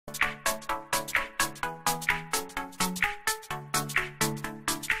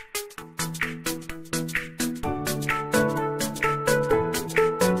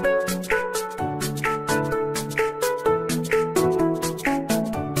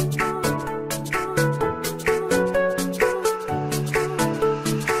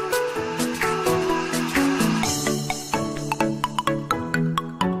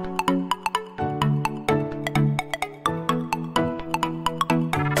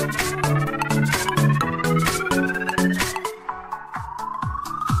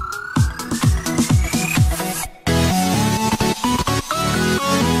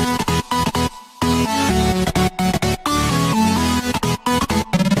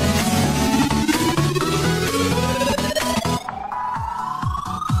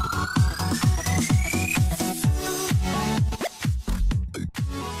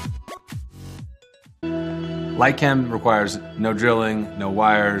LightCam requires no drilling, no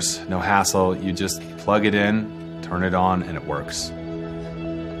wires, no hassle. You just plug it in, turn it on, and it works.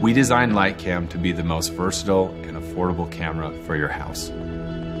 We designed LightCam to be the most versatile and affordable camera for your house.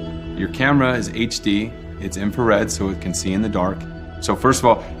 Your camera is HD, it's infrared so it can see in the dark. So first of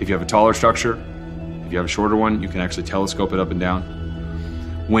all, if you have a taller structure, if you have a shorter one, you can actually telescope it up and down.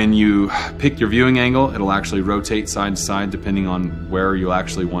 When you pick your viewing angle, it'll actually rotate side to side depending on where you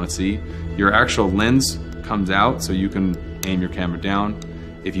actually want to see. Your actual lens comes out so you can aim your camera down.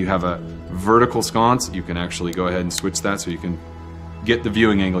 If you have a vertical sconce, you can actually go ahead and switch that so you can get the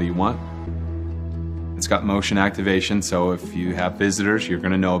viewing angle you want. It's got motion activation, so if you have visitors, you're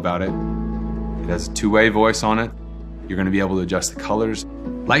going to know about it. It has a two-way voice on it. You're going to be able to adjust the colors.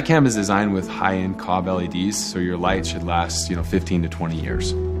 LightCam is designed with high-end Cobb LEDs, so your light should last 15 to 20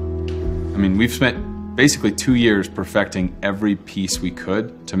 years. I mean, we've spent basically 2 years perfecting every piece we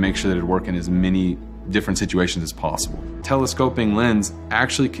could to make sure that it would work in as many different situations as possible. Telescoping lens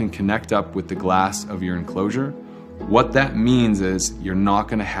actually can connect up with the glass of your enclosure. What that means is you're not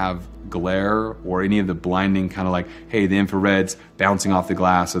going to have glare or any of the blinding kind of like, hey, the infrared's bouncing off the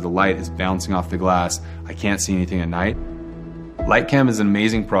glass or the light is bouncing off the glass. I can't see anything at night. LightCam is an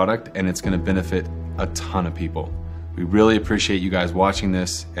amazing product and it's going to benefit a ton of people. We really appreciate you guys watching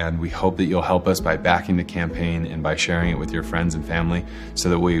this, and we hope that you'll help us by backing the campaign and by sharing it with your friends and family so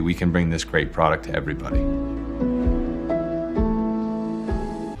that we can bring this great product to everybody.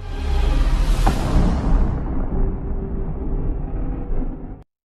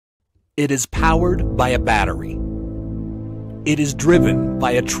 It is powered by a battery. It is driven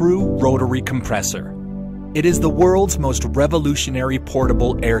by a true rotary compressor. It is the world's most revolutionary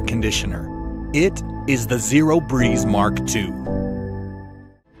portable air conditioner. It is the Zero Breeze Mark II.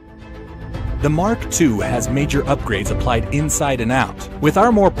 The Mark II has major upgrades applied inside and out. With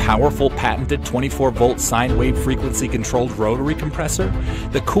our more powerful patented 24-volt sine wave frequency controlled rotary compressor,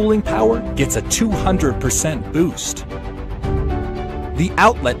 the cooling power gets a 200% boost. The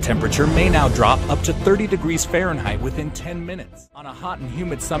outlet temperature may now drop up to 30 degrees Fahrenheit within 10 minutes. On a hot and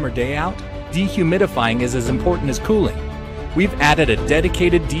humid summer day out, dehumidifying is as important as cooling. We've added a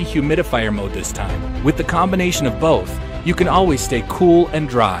dedicated dehumidifier mode this time. With the combination of both, you can always stay cool and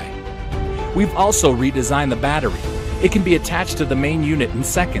dry. We've also redesigned the battery. It can be attached to the main unit in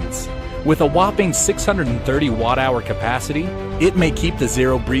seconds. With a whopping 630 watt-hour capacity, it may keep the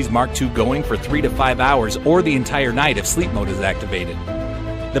Zero Breeze Mark II going for 3 to 5 hours or the entire night if sleep mode is activated.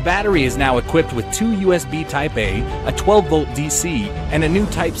 The battery is now equipped with 2 USB Type-A, a 12-volt DC, and a new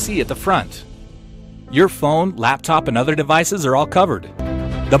Type-C at the front. Your phone, laptop, and other devices are all covered.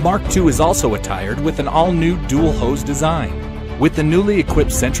 The Mark II is also attired with an all-new dual-hose design. With the newly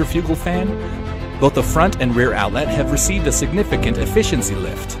equipped centrifugal fan, both the front and rear outlet have received a significant efficiency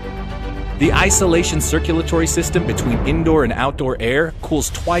lift. The isolation circulatory system between indoor and outdoor air cools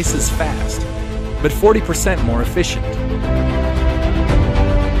twice as fast, but 40% more efficient.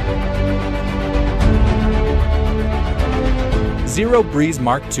 Zero Breeze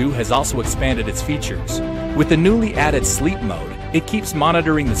Mark II has also expanded its features. With the newly added sleep mode, it keeps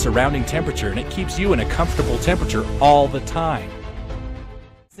monitoring the surrounding temperature and it keeps you in a comfortable temperature all the time.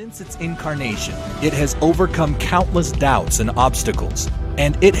 Since its incarnation, it has overcome countless doubts and obstacles,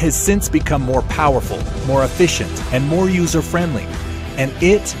 and it has since become more powerful, more efficient, and more user-friendly. And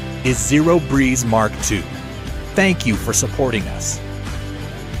it is Zero Breeze Mark II. Thank you for supporting us.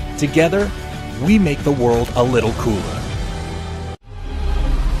 Together, we make the world a little cooler.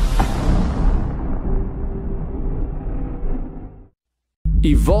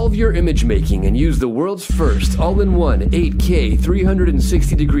 Evolve your image making and use the world's first all-in-one 8K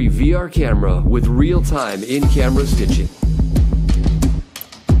 360-degree VR camera with real-time in-camera stitching.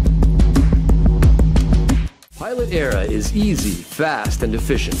 Pilot Era is easy, fast, and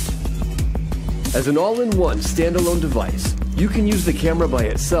efficient. As an all-in-one standalone device, you can use the camera by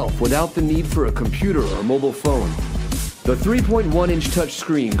itself without the need for a computer or mobile phone. The 3.1-inch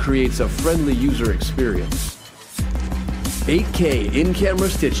touchscreen creates a friendly user experience. 8K in-camera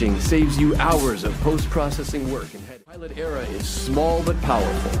stitching saves you hours of post-processing work. Pilot Era is small but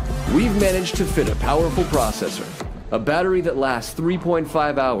powerful. We've managed to fit a powerful processor, a battery that lasts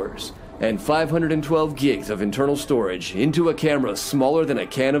 3.5 hours, and 512 gigs of internal storage into a camera smaller than a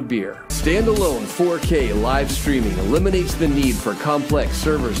can of beer. Standalone 4K live streaming eliminates the need for complex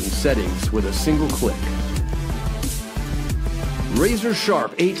servers and settings with a single click.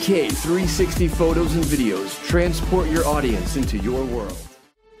 Razor-sharp 8K 360 photos and videos transport your audience into your world.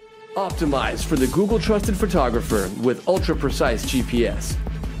 Optimized for the Google Trusted Photographer with ultra-precise GPS.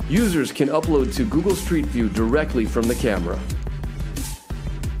 Users can upload to Google Street View directly from the camera.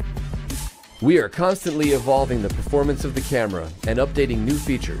 We are constantly evolving the performance of the camera and updating new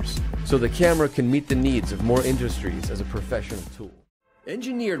features so the camera can meet the needs of more industries as a professional tool.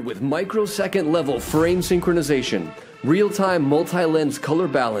 Engineered with microsecond level frame synchronization, real-time multi-lens color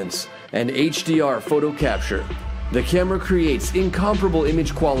balance, and HDR photo capture, the camera creates incomparable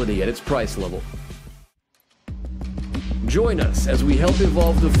image quality at its price level. Join us as we help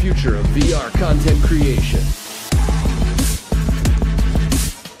evolve the future of VR content creation.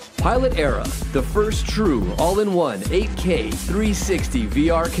 Pilot Era, the first true all-in-one 8K 360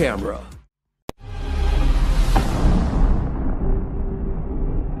 VR camera.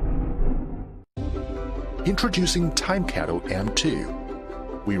 Introducing Timecattle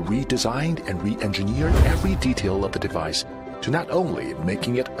M2. We redesigned and re-engineered every detail of the device to not only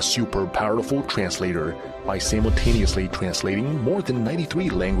making it a super powerful translator by simultaneously translating more than 93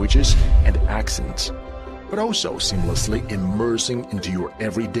 languages and accents, but also seamlessly immersing into your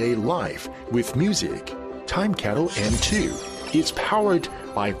everyday life with music. Timecattle M2 is powered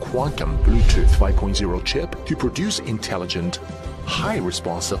by a quantum Bluetooth 5.0 chip to produce intelligent,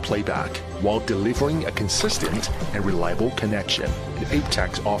 high-responsive playback while delivering a consistent and reliable connection. And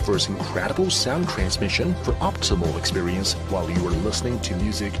Apex offers incredible sound transmission for optimal experience while you are listening to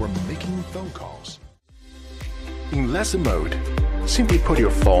music or making phone calls. In lesson mode, simply put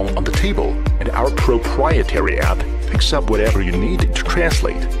your phone on the table and our proprietary app picks up whatever you need to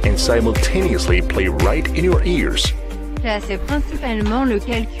translate and simultaneously play right in your ears. Là, c'est principalement le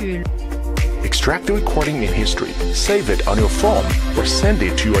calcul. Extract the recording in history, save it on your phone, or send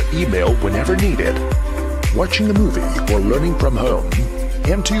it to your email whenever needed. Watching a movie or learning from home,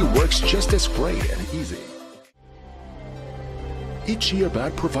 M2 works just as great and easy. Each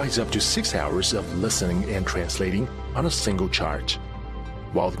earbud provides up to 6 hours of listening and translating on a single charge,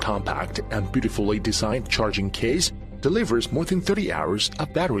 while the compact and beautifully designed charging case delivers more than 30 hours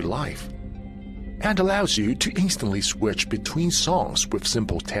of battery life and allows you to instantly switch between songs with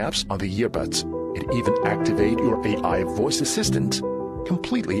simple taps on the earbuds and even activate your AI voice assistant,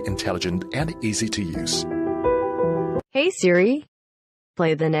 completely intelligent and easy to use. Hey Siri,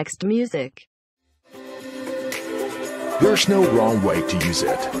 play the next music. There's no wrong way to use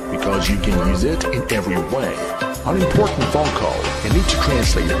it, because you can use it in every way. On an important phone call and need to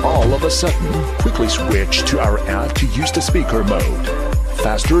translate all of a sudden, quickly switch to our app to use the speaker mode.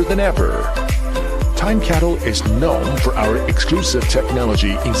 Faster than ever. Timecattle is known for our exclusive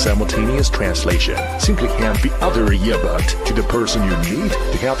technology in simultaneous translation. Simply hand the other earbud to the person you need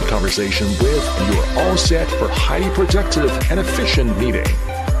to have the conversation with, and you are all set for a highly productive and efficient meeting.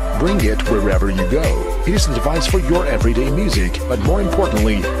 Bring it wherever you go. It is a device for your everyday music, but more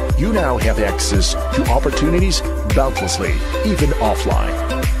importantly, you now have access to opportunities boundlessly, even offline.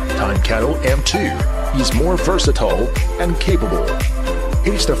 Timecattle M2 is more versatile and capable.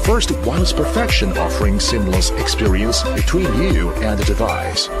 It is the first wireless perfection offering seamless experience between you and the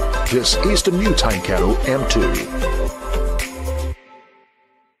device. This is the new Timecattle M2.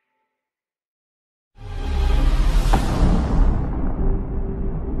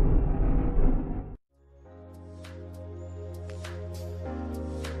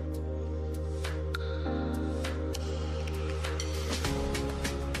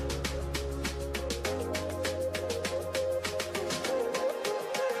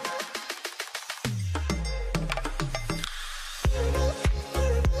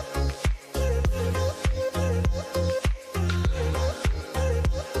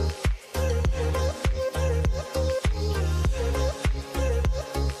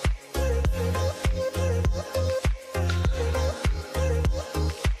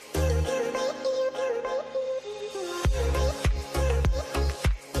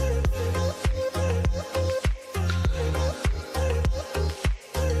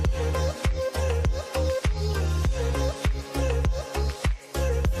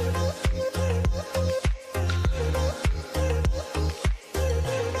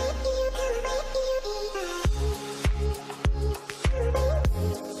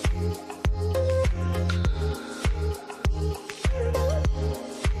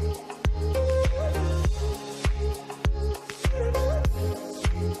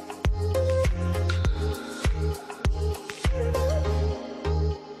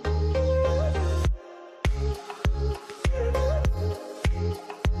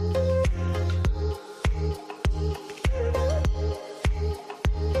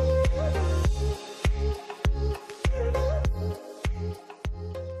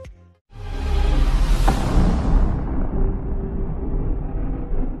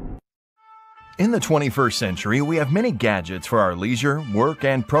 In the 21st century, we have many gadgets for our leisure, work,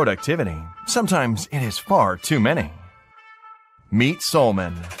 and productivity. Sometimes it is far too many. Meet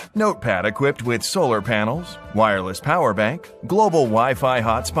Solman. Notepad equipped with solar panels, wireless power bank, global Wi-Fi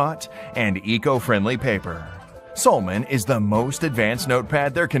hotspot, and eco-friendly paper. Solman is the most advanced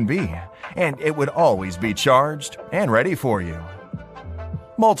notepad there can be, and it would always be charged and ready for you.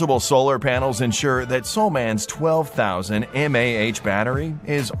 Multiple solar panels ensure that Solman's 12,000 mAh battery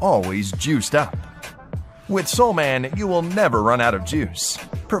is always juiced up. With Solman, you will never run out of juice.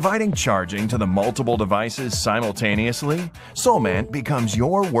 Providing charging to the multiple devices simultaneously, Solman becomes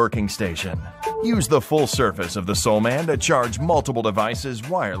your working station. Use the full surface of the Solman to charge multiple devices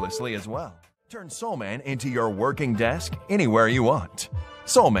wirelessly as well. Turn Solman into your working desk anywhere you want.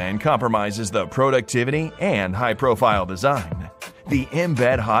 Solman compromises the productivity and high-profile design. The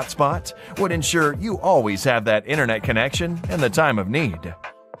Embed Hotspot would ensure you always have that internet connection in the time of need.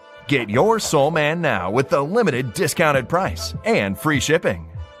 Get your Solman now with the limited discounted price and free shipping.